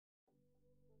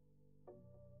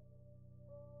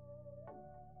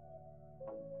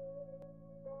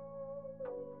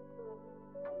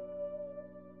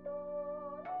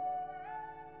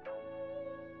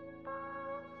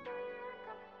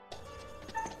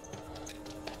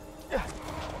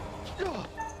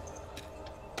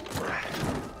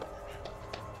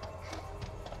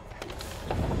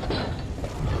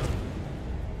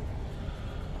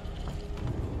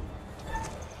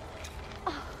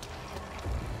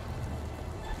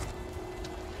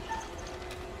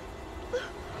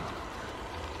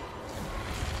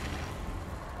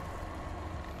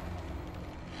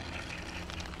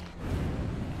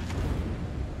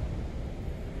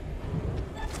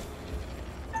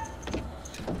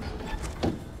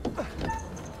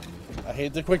I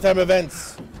hate the quick time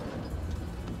events.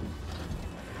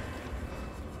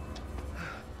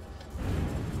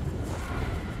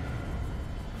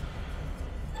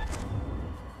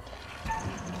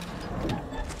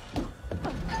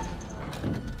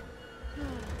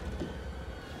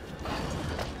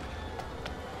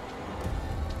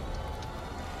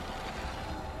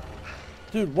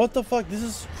 Dude, what the fuck? This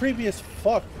is creepy as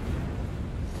fuck.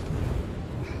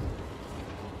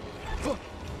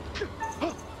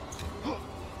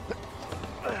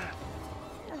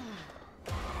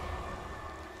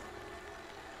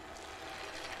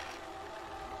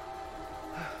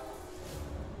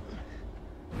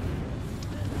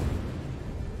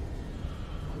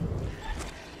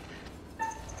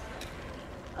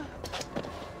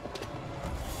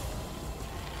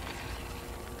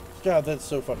 God, that's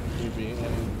so fucking creepy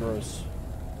and gross.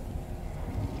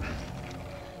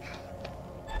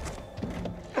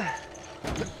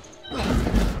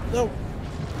 No.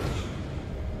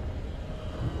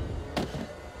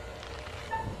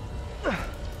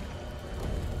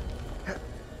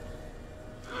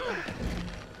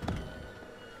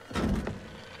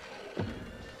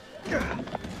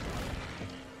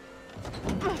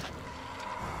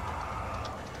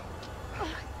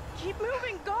 Keep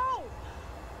moving, go!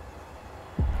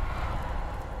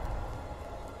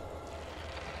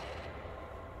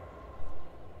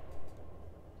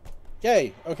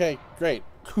 Yay! Okay, great.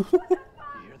 You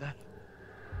hear that?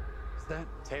 Is that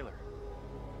Taylor?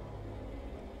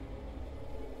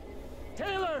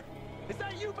 Taylor? Is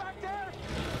that you back there?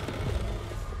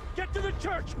 Get to the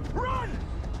church! Run!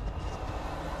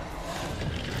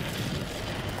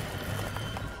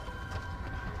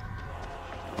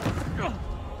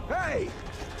 Hey!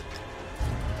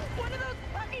 One of those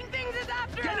fucking things is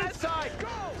after Get us! inside! Go!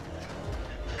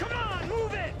 Come on,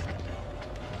 move it!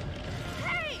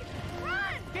 Hey!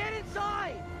 Run! Get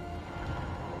inside!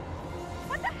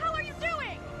 What the hell are you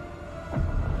doing?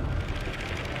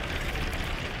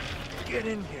 Get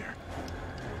in here.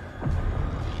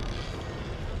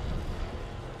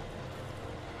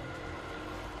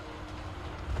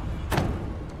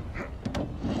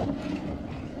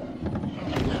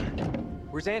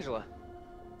 Where's Angela?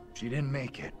 She didn't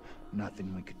make it.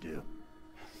 Nothing we could do.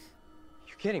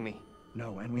 You're kidding me.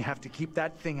 No, and we have to keep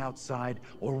that thing outside,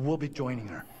 or we'll be joining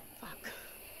her. Fuck.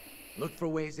 Look for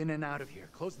ways in and out of here.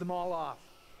 Close them all off.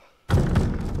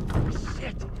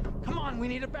 Shit! Come on, we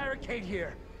need a barricade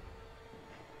here.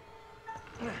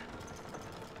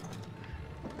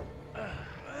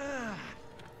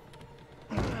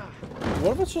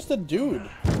 What if it's just a dude?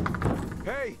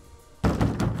 Hey!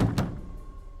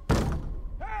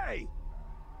 Hey!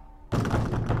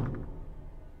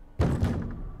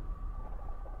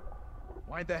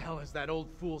 Why the hell is that old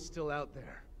fool still out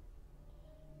there?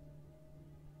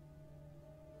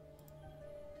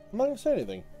 I'm not gonna say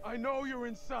anything. I know you're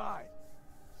inside.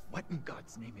 What in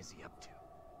God's name is he up to?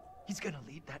 He's gonna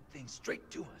lead that thing straight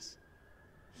to us.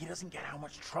 He doesn't get how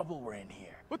much trouble we're in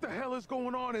here. What the hell is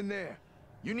going on in there?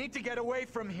 You need to get away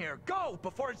from here. Go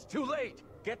before it's too late.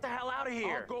 Get the hell out of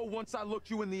here! I'll go once I look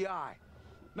you in the eye.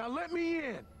 Now let me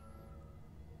in.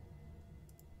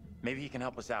 Maybe he can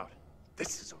help us out.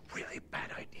 This is a really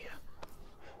bad idea.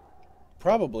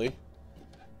 Probably.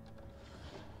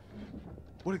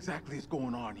 What exactly is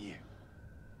going on here?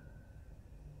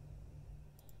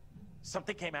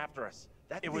 Something came after us.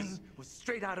 That thing was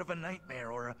straight out of a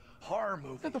nightmare or a horror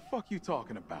movie. What the fuck you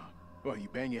talking about? Well, you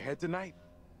bang your head tonight?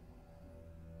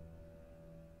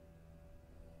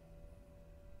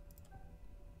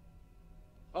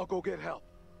 I'll go get help.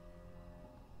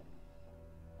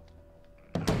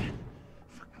 Fucking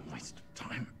waste of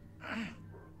time.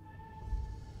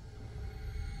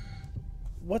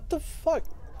 What the fuck?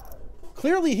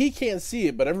 Clearly he can't see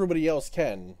it, but everybody else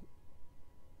can.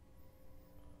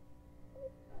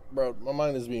 Bro, my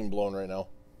mind is being blown right now.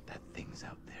 That thing's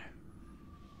out there.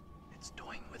 It's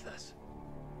toying with us.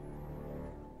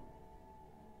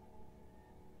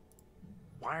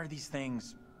 Why are these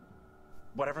things,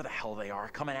 whatever the hell they are,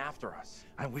 coming after us?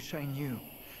 I wish I knew.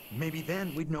 Maybe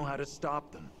then we'd know how to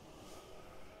stop them.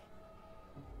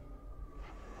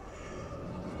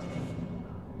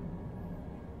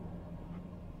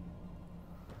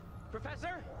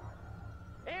 Professor?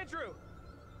 Andrew!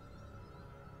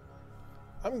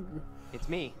 It's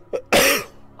me.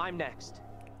 I'm next.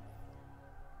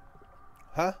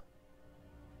 Huh?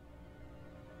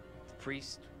 The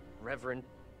priest, reverend,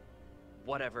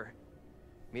 whatever,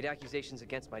 made accusations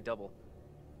against my double.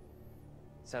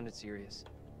 Sounded serious.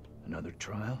 Another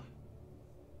trial?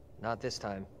 Not this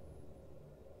time.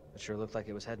 It sure looked like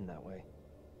it was heading that way.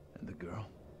 And the girl?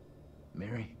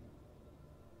 Mary?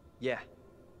 Yeah.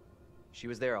 She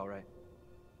was there, all right.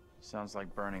 Sounds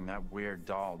like burning that weird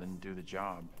doll didn't do the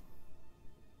job.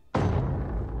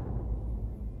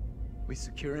 We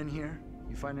secure in here?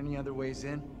 You find any other ways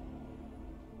in?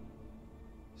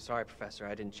 Sorry, Professor,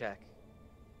 I didn't check.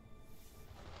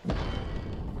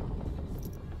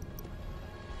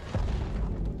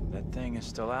 That thing is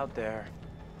still out there.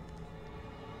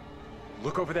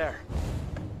 Look over there.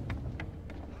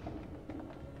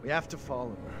 We have to follow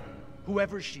her.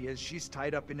 Whoever she is, she's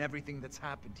tied up in everything that's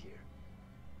happened here.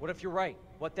 What if you're right?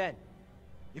 What then?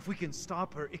 If we can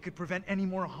stop her, it could prevent any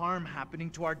more harm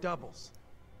happening to our doubles.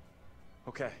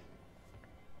 Okay.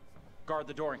 Guard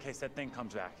the door in case that thing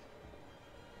comes back.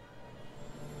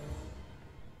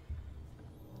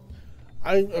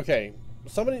 Okay.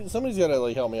 Somebody's gotta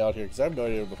like help me out here because I have no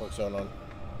idea what the fuck's going on.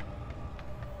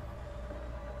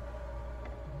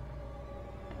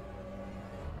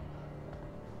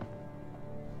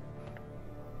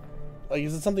 Like,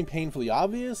 is it something painfully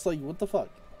obvious? Like, what the fuck?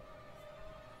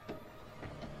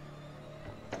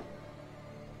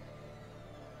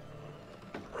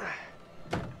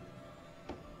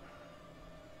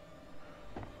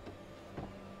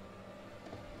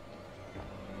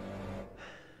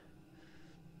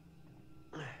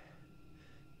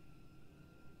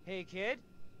 Hey, kid?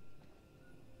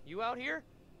 You out here?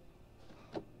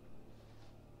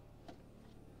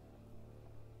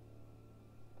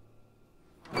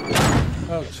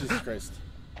 Oh, Jesus Christ.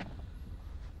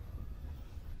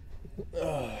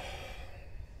 Ugh.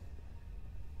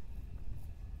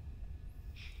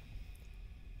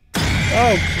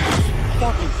 Oh, Jesus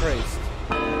fucking Christ.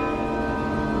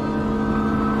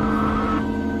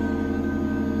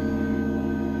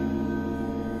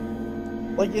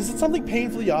 Like, is it something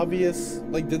painfully obvious?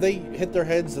 Like, did they hit their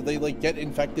heads? Did they, like, get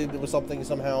infected with something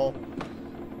somehow?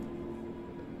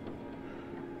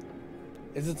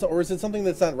 Is it, or is it something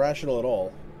that's not rational at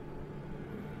all?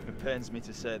 It pains me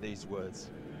to say these words,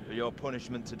 but your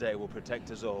punishment today will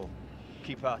protect us all.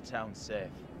 Keep our town safe.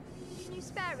 Can you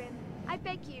spare him? I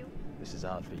beg you. This is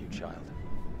hard for you, child.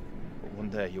 But one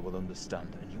day you will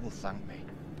understand, and you will thank me.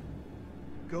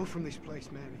 Go from this place,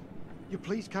 Mary. Your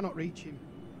pleas cannot reach him.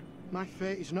 My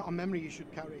fate is not a memory you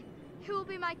should carry. Who will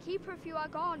be my keeper if you are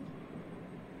gone?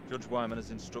 Judge Wyman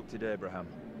has instructed Abraham.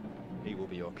 He will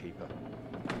be your keeper.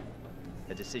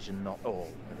 A decision not all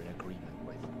are in agreement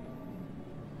with.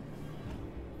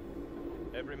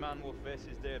 Every man will face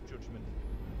his day of judgment.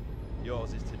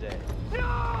 Yours is today.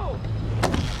 No!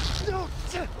 No!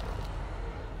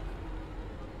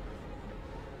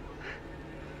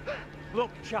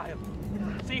 Look, child.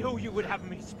 See who you would have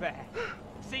me spare.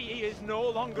 See he is no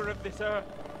longer of this earth.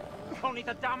 Only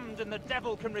the damned and the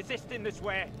devil can resist in this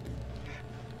way.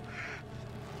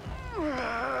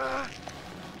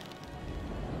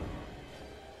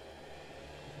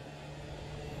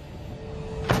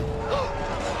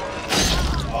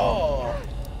 Oh.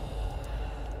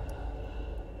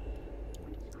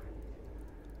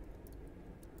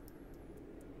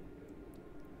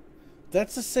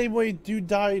 That's the same way dude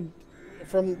died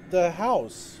from the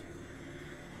house.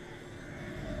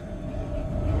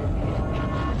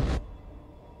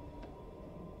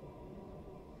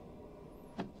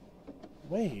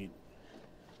 Wait.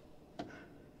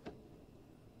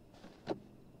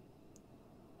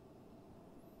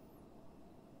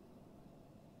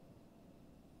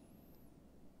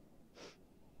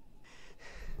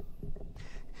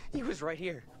 He was right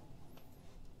here.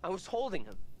 I was holding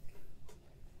him.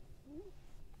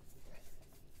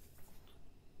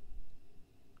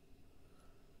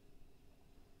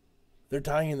 They're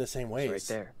dying in the same ways. He's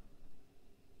right there.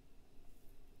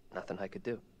 Nothing I could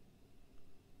do.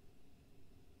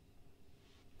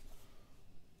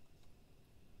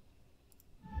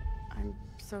 I'm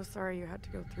so sorry you had to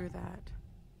go through that.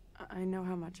 I know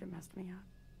how much it messed me up.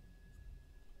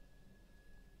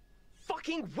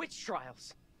 Fucking witch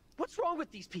trials! What's wrong with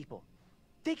these people?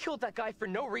 They killed that guy for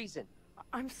no reason.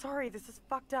 I'm sorry, this is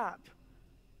fucked up.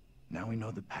 Now we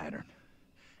know the pattern.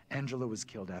 Angela was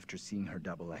killed after seeing her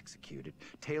double executed.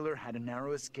 Taylor had a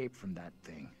narrow escape from that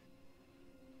thing.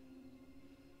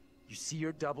 You see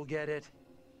your double get it?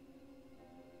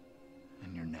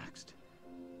 And you're next.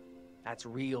 That's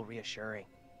real reassuring.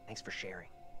 Thanks for sharing.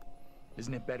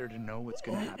 Isn't it better to know what's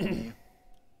gonna happen to you?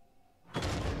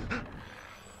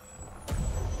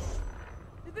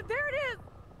 There it is!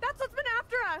 That's what's been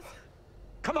after us!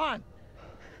 Come on!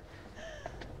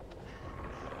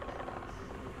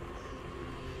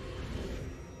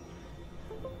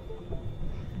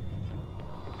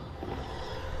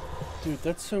 Dude,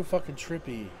 that's so fucking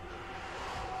trippy.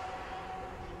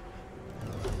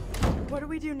 What do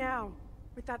we do now?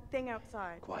 With that thing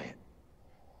outside? Quiet.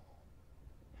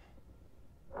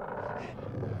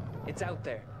 It's out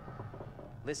there.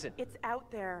 Listen. It's out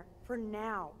there for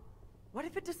now. What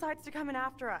if it decides to come in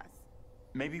after us?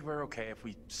 Maybe we're okay if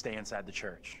we stay inside the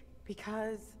church.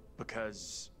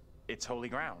 Because it's holy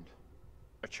ground.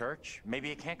 A church?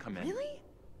 Maybe it can't come in. Really?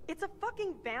 It's a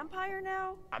fucking vampire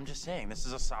now? I'm just saying, this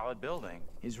is a solid building.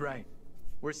 He's right.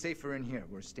 We're safer in here.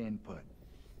 We're staying put.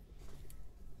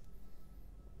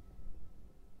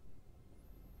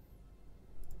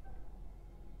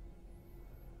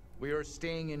 We are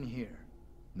staying in here.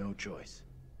 No choice.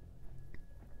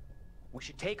 We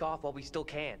should take off while we still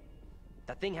can.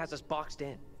 That thing has us boxed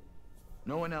in.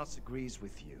 No one else agrees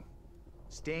with you.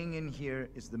 Staying in here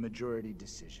is the majority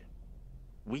decision.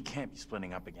 We can't be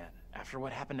splitting up again. After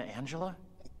what happened to Angela?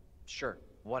 Sure,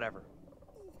 whatever.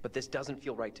 But this doesn't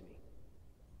feel right to me.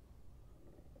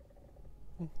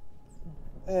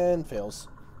 And fails.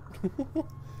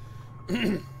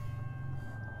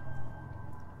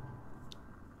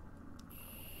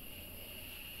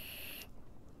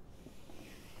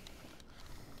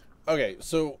 Okay,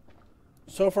 so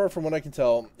far from what I can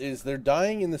tell is they're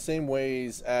dying in the same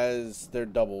ways as their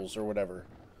doubles or whatever.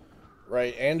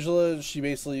 Right? Angela, she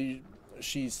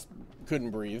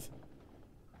couldn't breathe.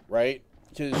 Right?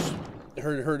 Because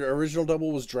her original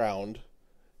double was drowned,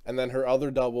 and then her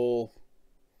other double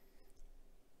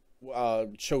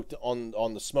choked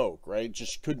on the smoke, right?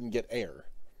 Just couldn't get air.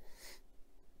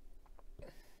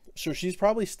 So she's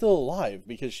probably still alive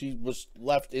because she was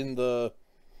left in the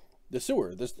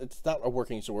sewer. It's not a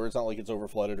working sewer. It's not like it's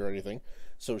overflooded or anything.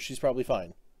 So she's probably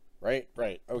fine. Right?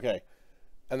 Right. Okay.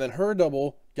 And then her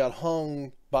double got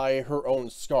hung by her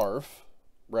own scarf.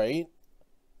 Right?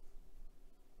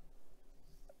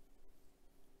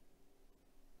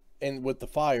 And with the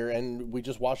fire, and we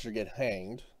just watched her get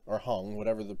hanged. Or hung,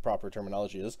 whatever the proper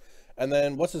terminology is. And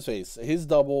then, what's his face? His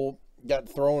double got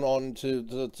thrown onto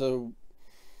the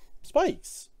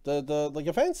spikes. Like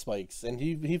a fence spikes, and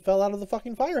he fell out of the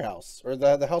fucking firehouse, or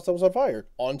the house that was on fire,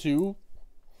 onto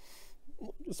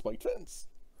a spiked fence.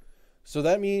 So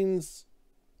that means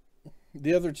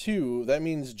the other two, that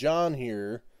means John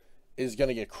here is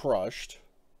gonna get crushed.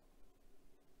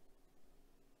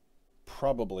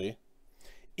 Probably.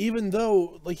 Even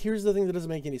though, like, here's the thing that doesn't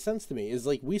make any sense to me, is,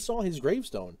 like, we saw his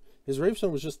gravestone. His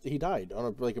gravestone was just, he died on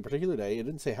a particular day. It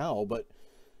didn't say how, but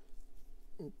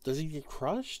does he get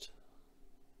crushed?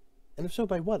 And if so,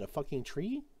 by what? A fucking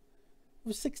tree? It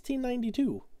was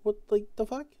 1692. What, like, the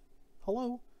fuck?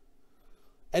 Hello?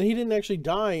 And he didn't actually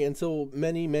die until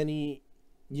many, many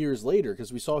years later,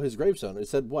 because we saw his gravestone. It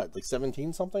said, what, like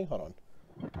 17 something? Hold on.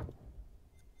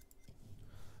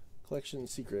 Collection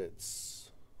secrets.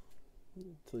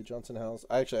 Tilly Johnson House.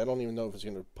 I don't even know if it's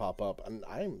going to pop up. I'm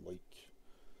like,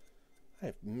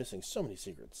 I'm missing so many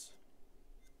secrets.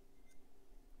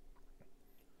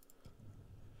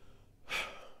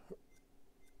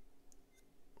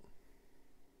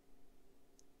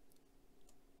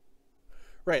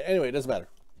 Right, anyway, it doesn't matter.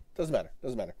 Doesn't matter.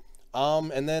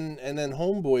 And then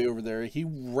homeboy over there, he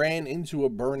ran into a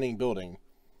burning building.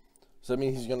 So that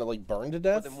means he's gonna, like, burn to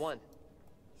death? More than one.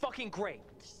 Fucking great.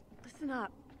 Just listen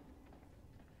up.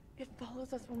 It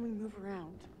follows us when we move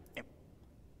around.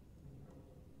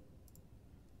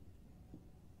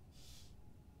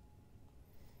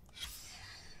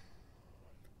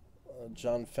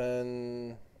 John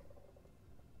Fenn.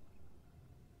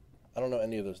 I don't know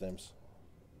any of those names.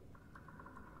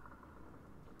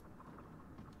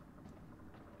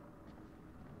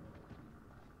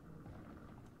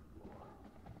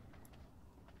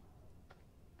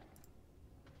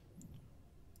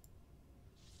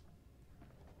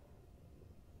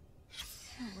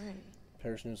 No way.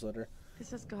 Parish newsletter.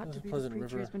 This has got to be the Pleasant preacher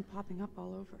River. who's been popping up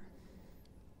all over.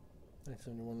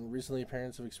 1971. Recently,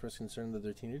 parents have expressed concern that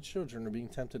their teenage children are being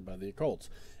tempted by the occult,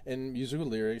 and musical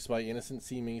lyrics by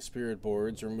innocent-seeming spirit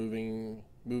boards or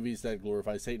movies that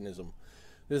glorify Satanism.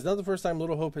 This is not the first time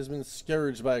Little Hope has been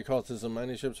scourged by occultism.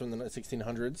 Manuscripts from the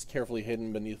 1600s, carefully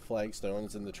hidden beneath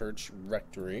flagstones in the church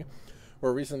rectory,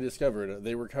 were recently discovered.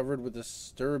 They were covered with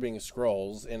disturbing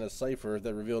scrawls in a cipher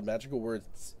that revealed magical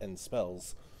words and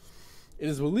spells. It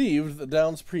is believed the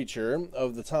Downs preacher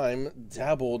of the time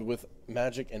dabbled with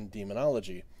magic and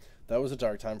demonology. That was a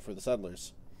dark time for the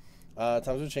settlers. Times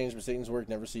have changed, but Satan's work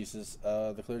never ceases.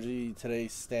 The clergy today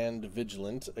stand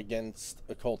vigilant against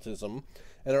occultism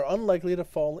and are unlikely to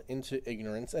fall into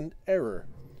ignorance and error.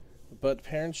 But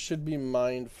parents should be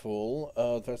mindful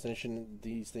of the fascination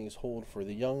these things hold for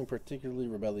the young, particularly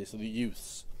rebellious of the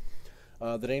youths.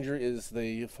 The danger is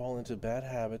they fall into bad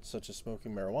habits such as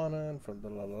smoking marijuana and from blah,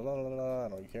 blah, blah, blah, blah. I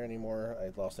don't care anymore. I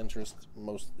lost interest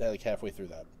like halfway through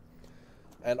that.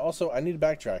 And also, I need to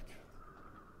backtrack.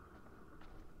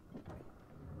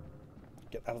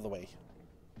 Get out of the way.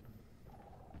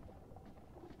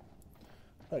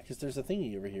 Oh, because there's a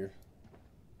thingy over here.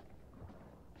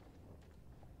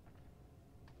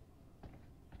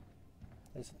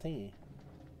 There's a thingy.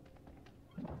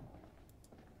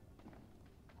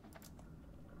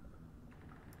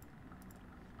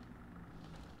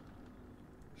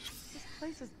 This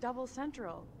place is double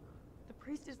central. The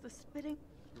priest is the spitting...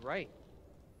 You're right.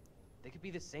 They could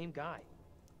be the same guy.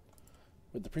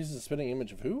 With the priest is a spitting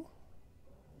image of who?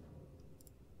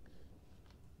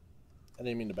 I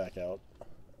didn't mean to back out.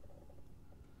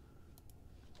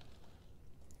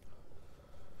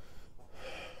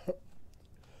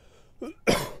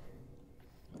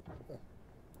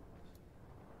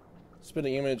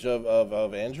 Spitting image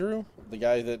of Andrew? The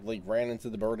guy that like ran into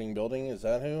the burning building? Is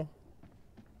that who?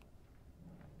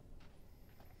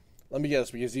 Let me guess,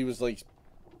 because he was like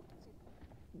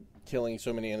killing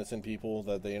so many innocent people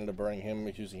that they ended up burning him,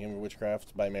 accusing him of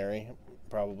witchcraft by Mary,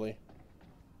 probably.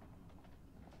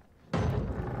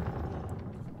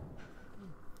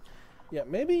 Yeah,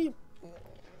 maybe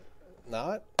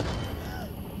not.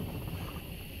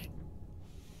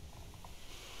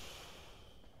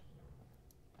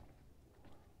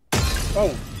 Oh.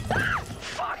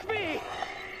 Fuck me!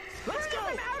 Let's go!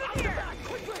 Out of here!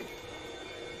 Quickly!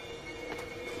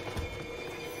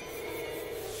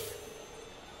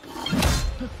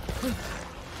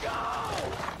 Go!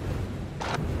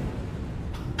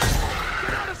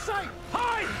 Get out of sight!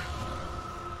 Hide!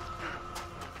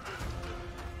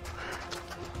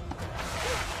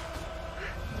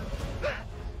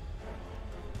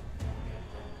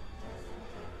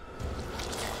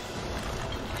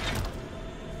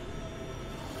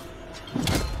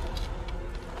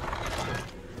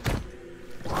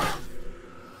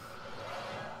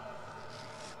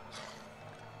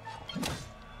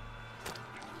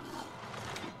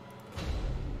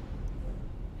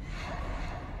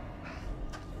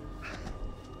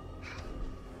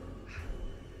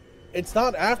 It's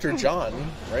not after John,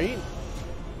 right?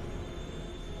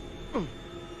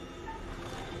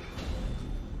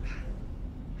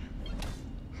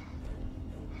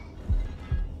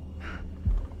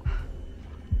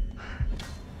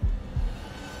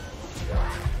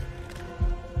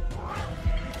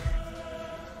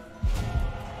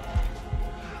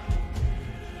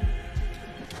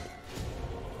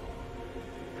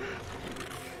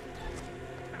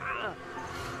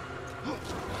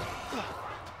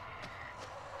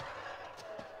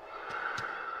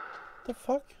 The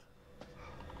fuck?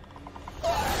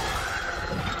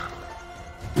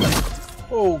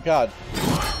 Oh god.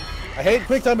 I hate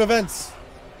quick time events.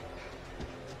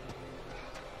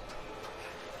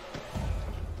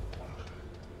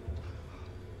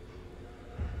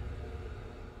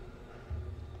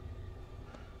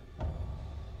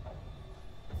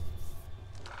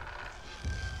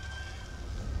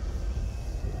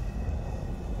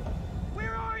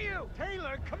 Where are you?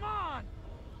 Taylor, come on!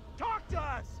 Talk to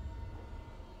us!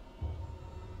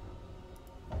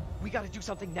 We gotta do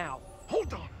something now.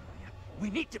 Hold on! We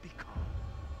need to be calm.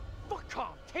 Fuck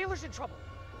calm. Taylor's in trouble.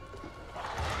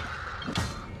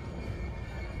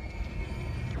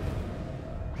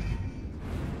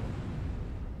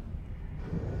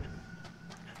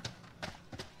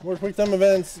 More quick time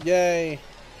events, yay.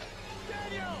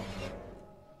 Daniel!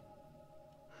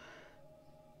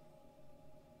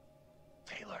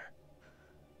 Taylor.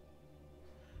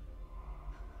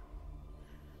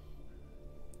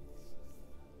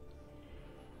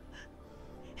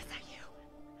 Is that you?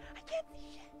 I can't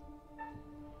see shit.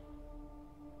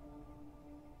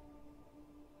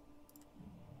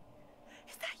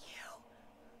 Is that you?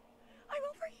 I'm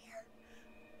over here.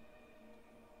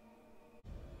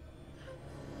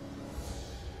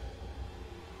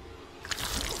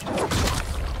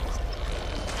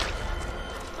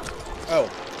 Oh.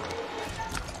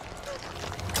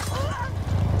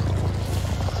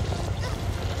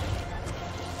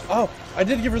 Oh, I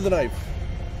did give her the knife.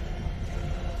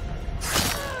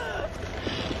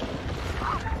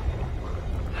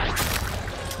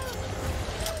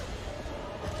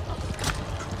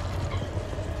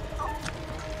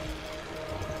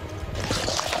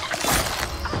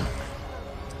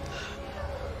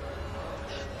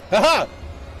 Haha!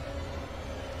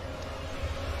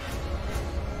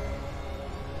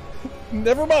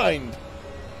 Never mind.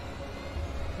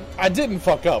 I didn't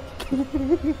fuck up. Am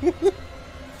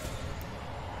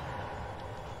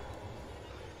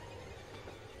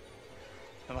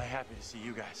I happy to see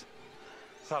you guys?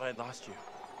 Thought I'd lost you.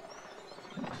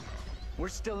 We're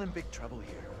still in big trouble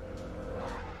here.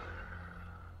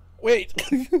 Wait.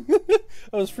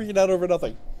 I was freaking out over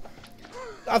nothing.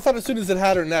 I thought as soon as it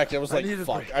had her neck, I was like, need a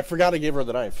fuck. break. I forgot I gave her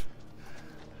the knife.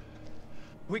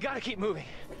 We gotta keep moving.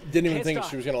 Didn't even Can't think stop.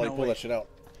 she was gonna like No pull way. that shit out.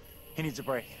 He needs a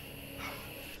break.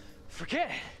 Forget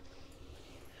it.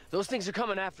 Those things are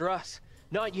coming after us,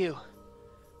 not you.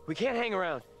 We can't hang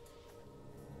around.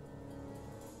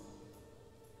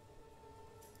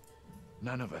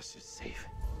 None of us is safe.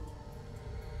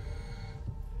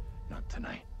 Not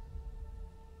tonight.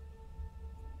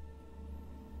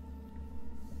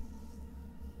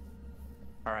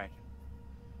 All right.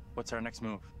 What's our next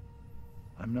move?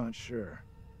 I'm not sure.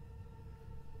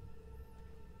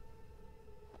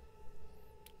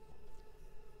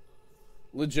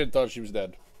 Legit thought she was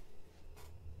dead.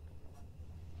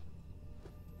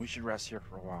 We should rest here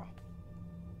for a while.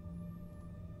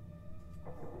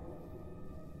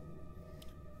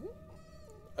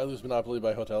 I lose Monopoly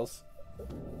by hotels.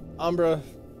 Umbra,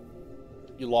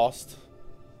 you lost.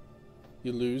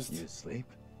 You lose. You asleep?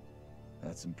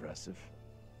 That's impressive.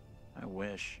 I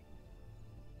wish.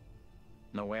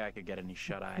 No way I could get any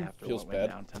shut-eye after Feels what went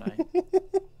bad. down tonight.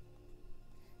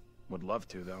 Would love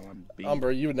to, though. I'm beat.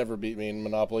 Umbra, you would never beat me in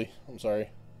Monopoly. I'm sorry.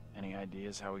 Any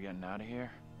ideas how we getting out of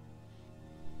here?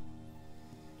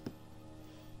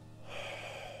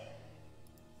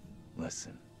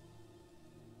 Listen.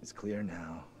 It's clear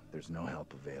now. There's no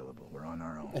help available. We're on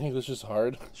our own. English is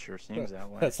hard. Sure seems that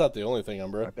way. That's not the only thing,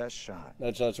 Umbra. Our best shot No,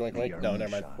 wink, Maybe wink. our No, only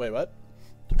never mind. shot. Wait, what?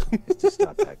 is to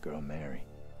stop that girl, Mary.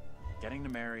 Getting to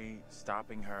Mary,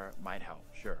 stopping her might help.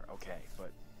 Sure, okay,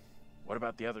 but what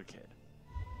about the other kid?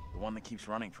 The one that keeps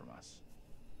running from us?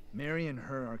 Mary and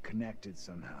her are connected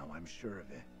somehow, I'm sure of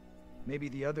it. Maybe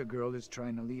the other girl is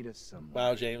trying to lead us somewhere.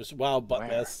 Wow, James. Wow, butt Where?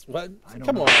 mess. What? I don't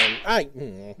Come know.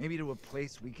 on. Maybe to a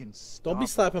place we can stop. Don't be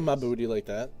slapping my booty like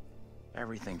that.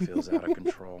 Everything feels out of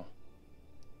control.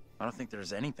 I don't think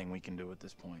there's anything we can do at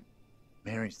this point.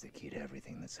 Mary's the key to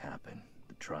everything that's happened.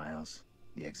 The trials,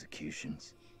 the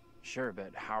executions. Sure,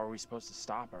 but how are we supposed to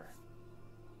stop her?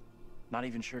 Not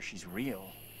even sure she's real.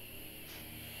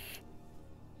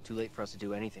 Too late for us to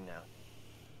do anything now.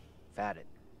 We've had it.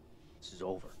 This is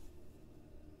over.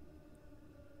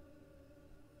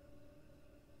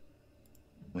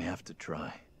 We have to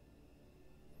try.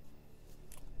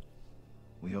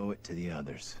 We owe it to the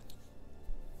others.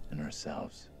 And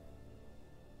ourselves.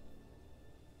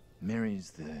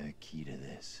 Mary's the key to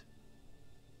this.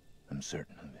 I'm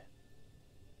certain of it.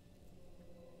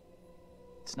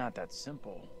 It's not that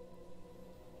simple.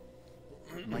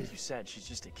 Like you said, she's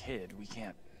just a kid. We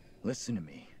can't... Listen to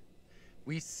me.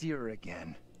 We see her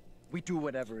again. We do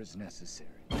whatever is necessary.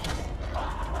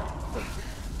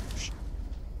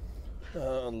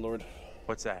 Oh, Lord.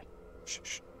 What's that? Shh,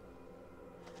 shh.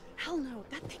 Hell no,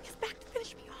 that thing is back to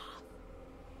finish me off.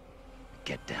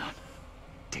 Get down.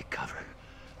 Take cover.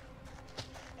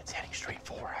 It's heading straight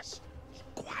for us.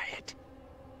 Quiet.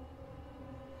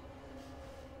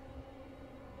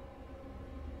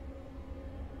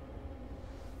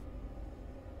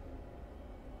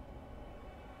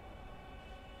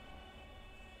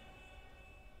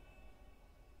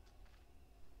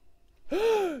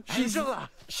 Angela!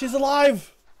 She's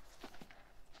alive!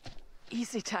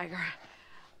 Easy, Tiger.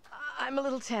 I'm a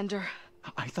little tender.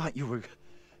 I thought you were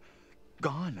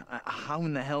gone. How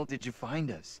in the hell did you find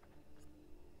us?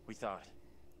 We thought...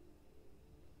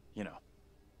 You know.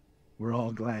 We're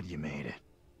all glad you made it.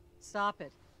 Stop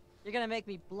it. You're gonna make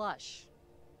me blush.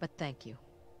 But thank you.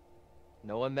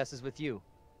 No one messes with you.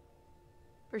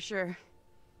 For sure.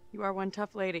 You are one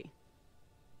tough lady.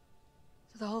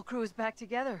 So the whole crew is back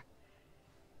together.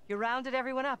 You rounded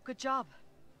everyone up. Good job.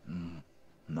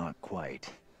 Not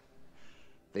quite.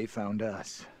 They found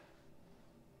us.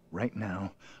 Right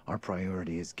now, our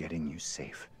priority is getting you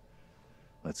safe.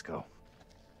 Let's go.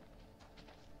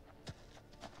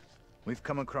 We've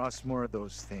come across more of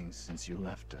those things since you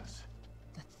left us.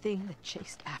 The thing that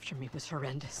chased after me was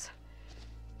horrendous.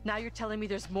 Now you're telling me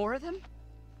there's more of them?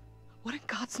 What in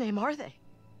God's name are they?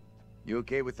 You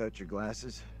okay without your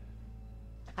glasses?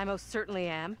 I most certainly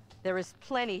am. There is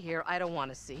plenty here I don't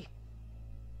want to see.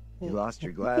 You lost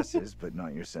your glasses, but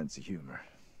not your sense of humor.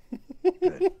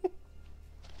 Good.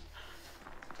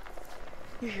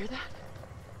 You hear that?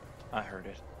 I heard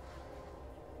it.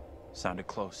 Sounded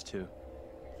close, too.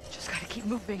 Just gotta keep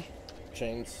moving.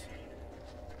 Chains.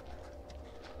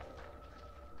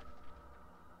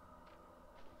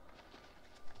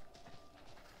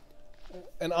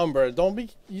 And Umbra, don't be...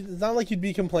 It's not like you'd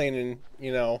be complaining,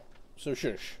 you know, so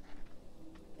shush.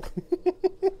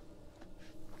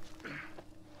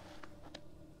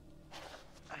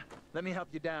 Let me help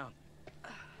you down.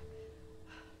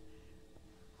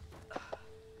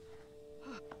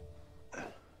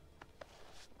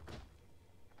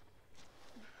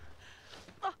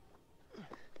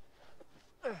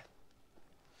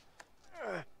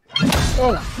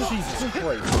 Oh, Jesus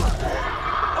Christ.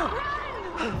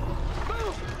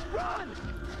 Move! Run!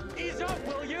 Ease up,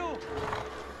 will you?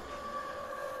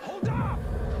 Hold up!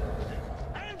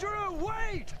 Andrew,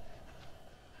 wait!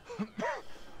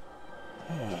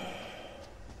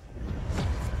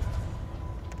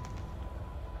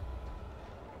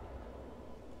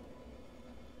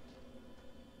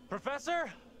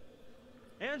 Professor?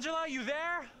 Angela, you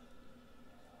there?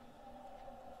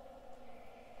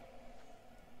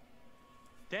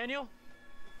 Daniel?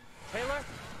 Taylor?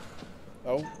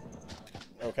 Oh.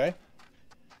 Okay.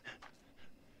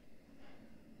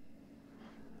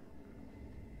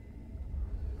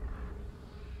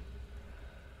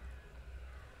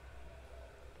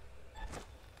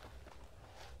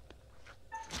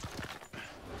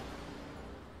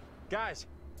 Guys.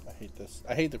 I hate this.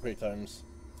 I hate the quick times.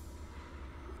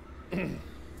 Where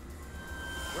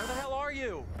the hell are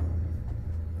you?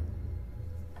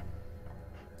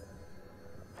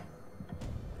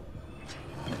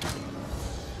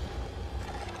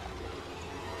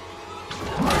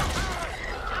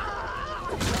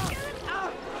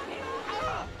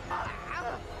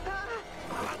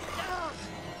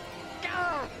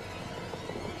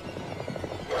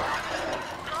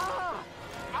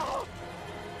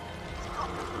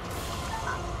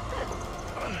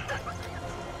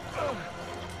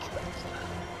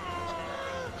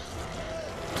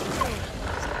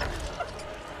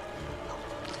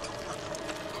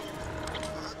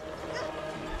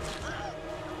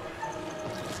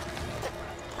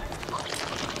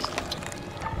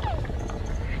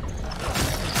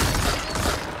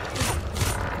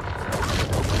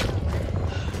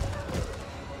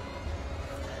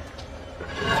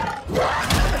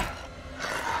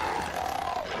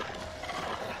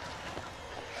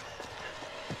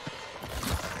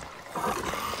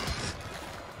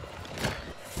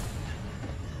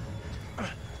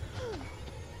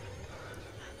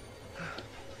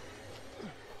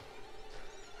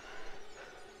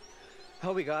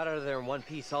 How we got out of there in one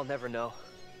piece, I'll never know.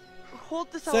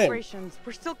 Hold the celebrations.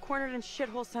 We're still cornered in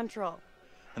Shithole Central.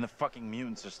 And the fucking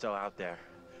mutants are still out there.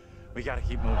 We gotta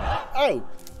keep moving. Oh!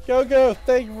 Go!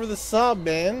 Thank you for the sub,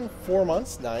 man. 4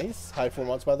 months. Nice. High 4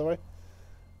 months, by the way.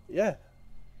 Yeah.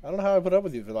 I don't know how I put up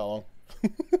with you for that long.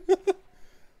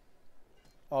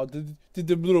 Oh, did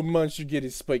the little monster get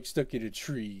his spike stuck in a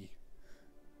tree?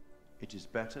 It is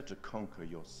better to conquer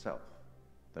yourself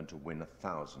than to win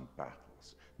 1,000 battles.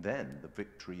 Then the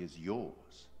victory is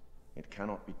yours. It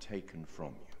cannot be taken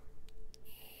from you.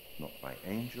 Not by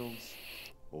angels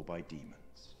or by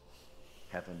demons.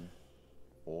 Heaven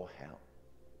or hell.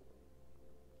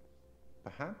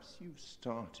 Perhaps you've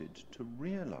started to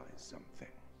realize something.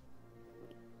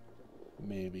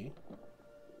 Maybe.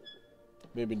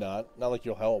 Maybe not. Not like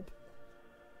you'll help.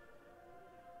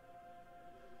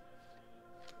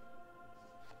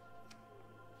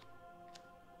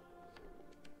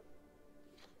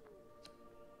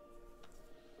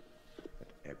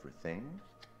 Everything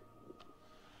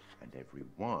and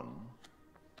everyone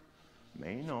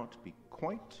may not be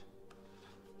quite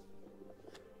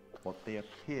what they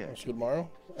appear. That's good, Mario.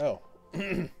 Oh.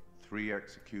 3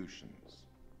 executions,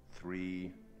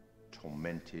 3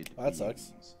 tormented that sucks.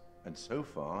 beings, and so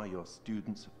far your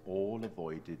students have all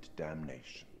avoided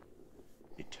damnation,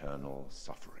 eternal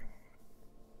suffering.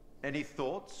 Any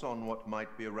thoughts on what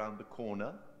might be around the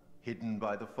corner, hidden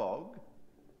by the fog?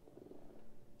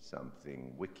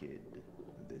 Something wicked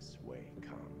this way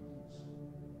comes.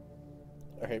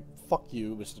 Okay, fuck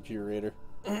you, Mr. Curator.